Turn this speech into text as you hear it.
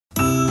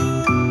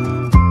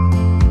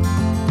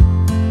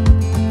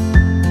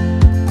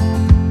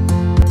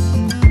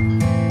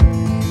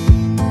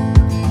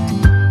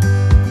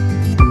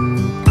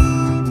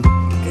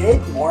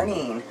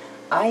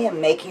I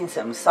am making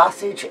some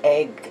sausage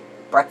egg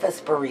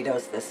breakfast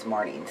burritos this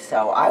morning.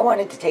 So I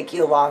wanted to take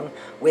you along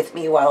with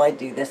me while I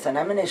do this, and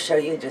I'm going to show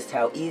you just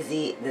how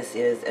easy this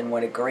is and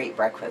what a great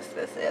breakfast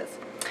this is.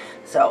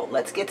 So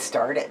let's get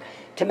started.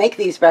 To make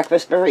these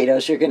breakfast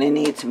burritos, you're going to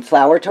need some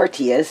flour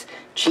tortillas,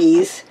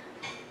 cheese,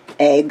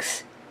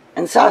 eggs,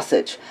 and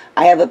sausage.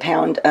 I have a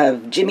pound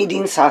of Jimmy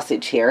Dean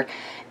sausage here,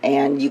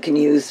 and you can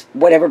use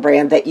whatever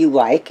brand that you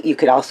like. You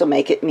could also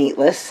make it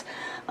meatless.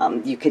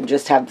 You can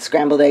just have the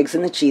scrambled eggs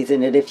and the cheese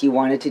in it if you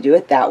wanted to do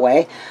it that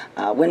way.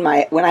 When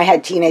I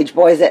had teenage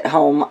boys at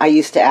home, I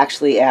used to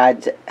actually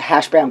add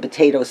hash brown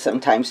potatoes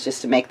sometimes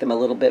just to make them a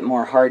little bit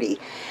more hearty.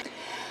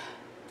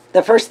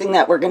 The first thing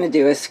that we're going to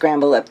do is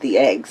scramble up the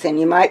eggs, and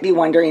you might be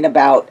wondering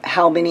about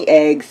how many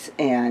eggs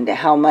and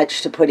how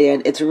much to put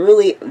in. It's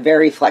really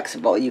very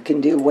flexible. You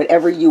can do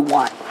whatever you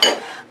want.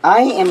 I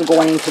am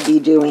going to be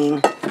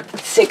doing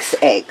 6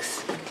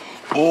 eggs,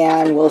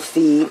 and we'll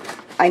see.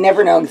 I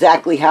never know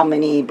exactly how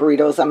many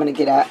burritos I'm going to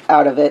get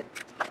out of it.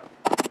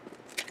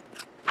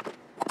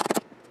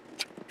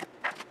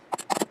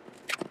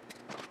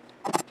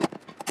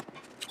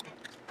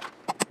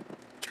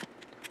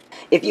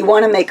 If you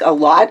want to make a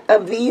lot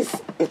of these,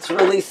 it's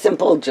really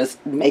simple.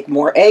 Just make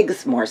more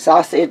eggs, more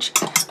sausage,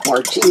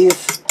 more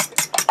cheese.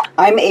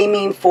 I'm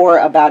aiming for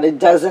about a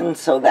dozen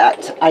so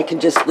that I can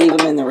just leave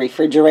them in the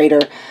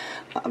refrigerator.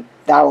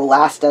 That will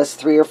last us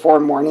 3 or 4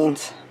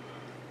 mornings.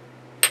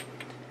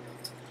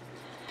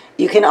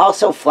 You can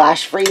also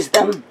flash freeze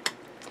them,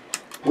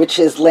 which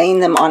is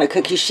laying them on a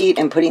cookie sheet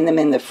and putting them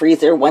in the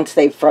freezer. Once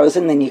they've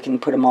frozen, then you can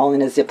put them all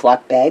in a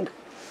Ziploc bag.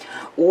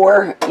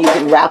 Or you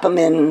can wrap them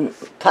in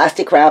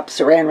plastic wrap,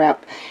 saran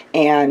wrap,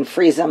 and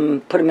freeze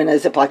them, put them in a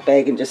Ziploc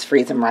bag, and just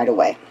freeze them right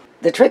away.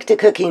 The trick to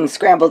cooking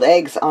scrambled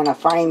eggs on a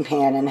frying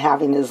pan and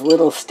having as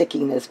little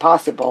sticking as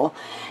possible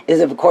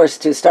is, of course,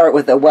 to start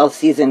with a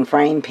well-seasoned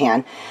frying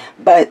pan.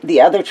 But the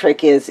other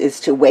trick is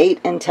to wait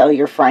until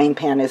your frying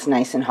pan is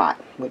nice and hot,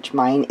 which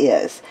mine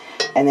is.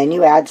 And then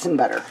you add some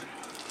butter.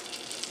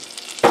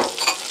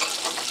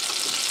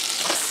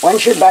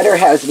 Once your butter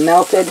has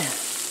melted,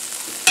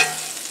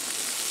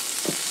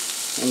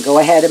 and go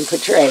ahead and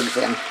put your eggs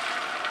in.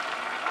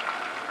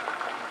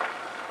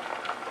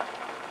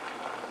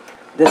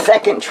 The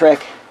second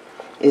trick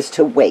is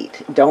to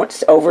wait.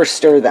 Don't over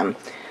stir them.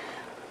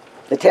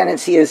 The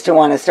tendency is to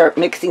want to start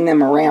mixing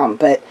them around,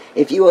 but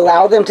if you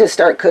allow them to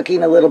start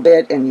cooking a little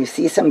bit and you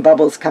see some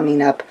bubbles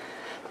coming up,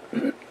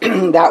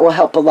 that will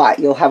help a lot.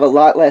 You'll have a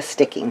lot less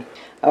sticking.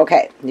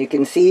 Okay, you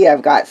can see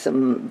I've got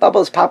some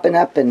bubbles popping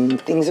up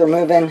and things are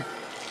moving.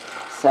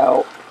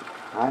 So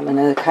I'm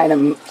going to kind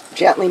of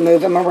gently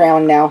move them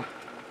around now.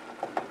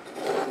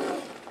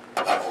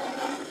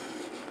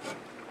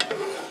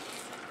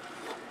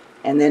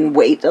 And then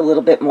wait a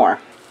little bit more.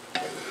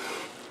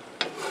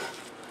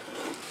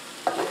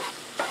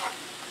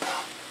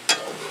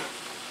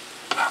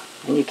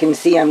 And you can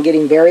see I'm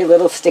getting very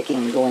little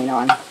sticking going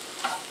on.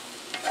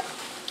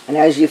 And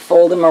as you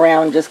fold them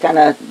around, just kind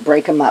of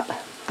break them up.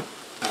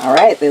 All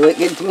right, they look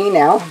good to me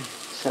now.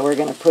 So we're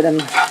going to put them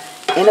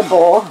in a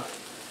bowl,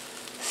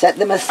 set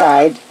them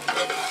aside,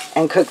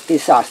 and cook the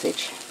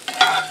sausage.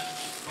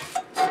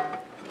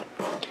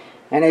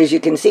 And as you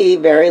can see,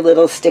 very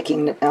little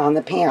sticking on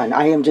the pan.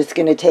 I am just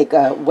going to take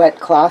a wet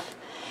cloth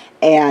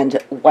and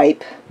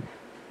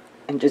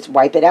just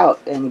wipe it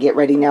out and get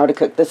ready now to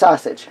cook the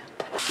sausage.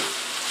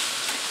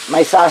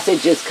 My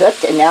sausage is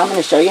cooked, and now I'm going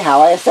to show you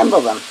how I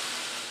assemble them.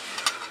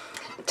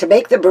 To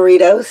make the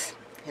burritos,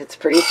 it's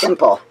pretty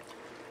simple.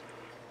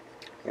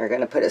 You're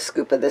going to put a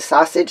scoop of the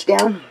sausage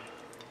down,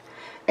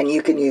 and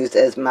you can use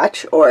as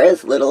much or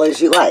as little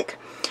as you like.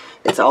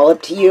 It's all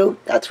up to you.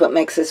 That's what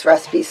makes this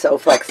recipe so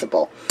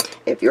flexible.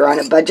 If you're on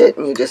a budget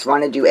and you just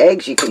want to do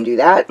eggs, you can do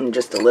that, and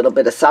just a little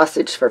bit of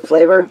sausage for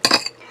flavor.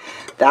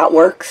 That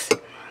works.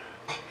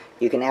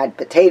 You can add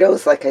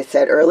potatoes, like I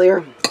said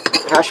earlier,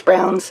 hash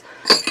browns.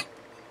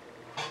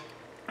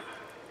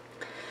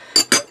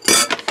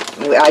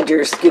 You add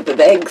your scoop of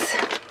eggs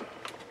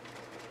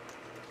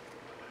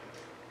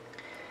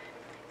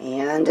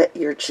and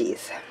your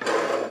cheese.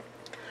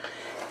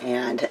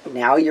 And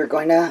now you're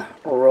going to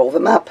roll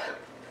them up.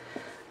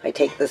 I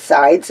take the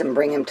sides and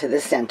bring them to the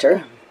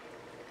center.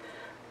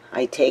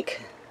 I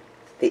take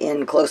the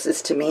end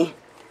closest to me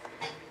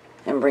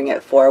and bring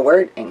it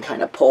forward and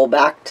kind of pull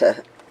back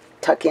to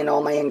tuck in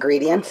all my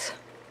ingredients.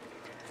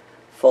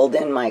 Fold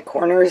in my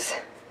corners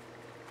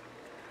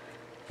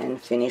and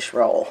finish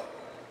roll.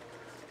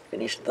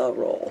 Finish the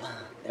roll.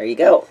 There you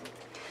go.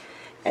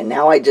 And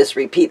now I just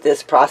repeat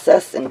this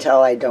process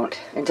until I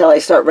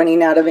start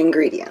running out of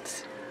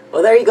ingredients.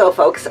 Well, there you go,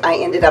 folks. I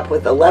ended up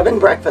with 11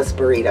 breakfast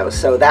burritos,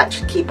 so that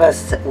should keep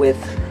us with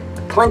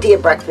plenty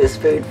of breakfast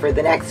food for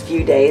the next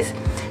few days,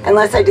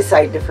 unless I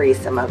decide to freeze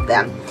some of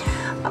them.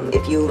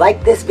 If you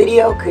like this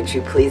video, could you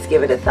please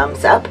give it a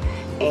thumbs up?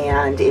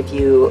 And if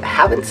you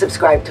haven't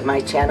subscribed to my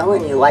channel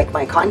and you like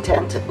my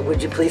content,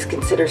 would you please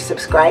consider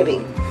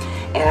subscribing?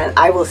 And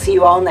I will see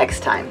you all next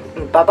time.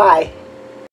 Bye-bye.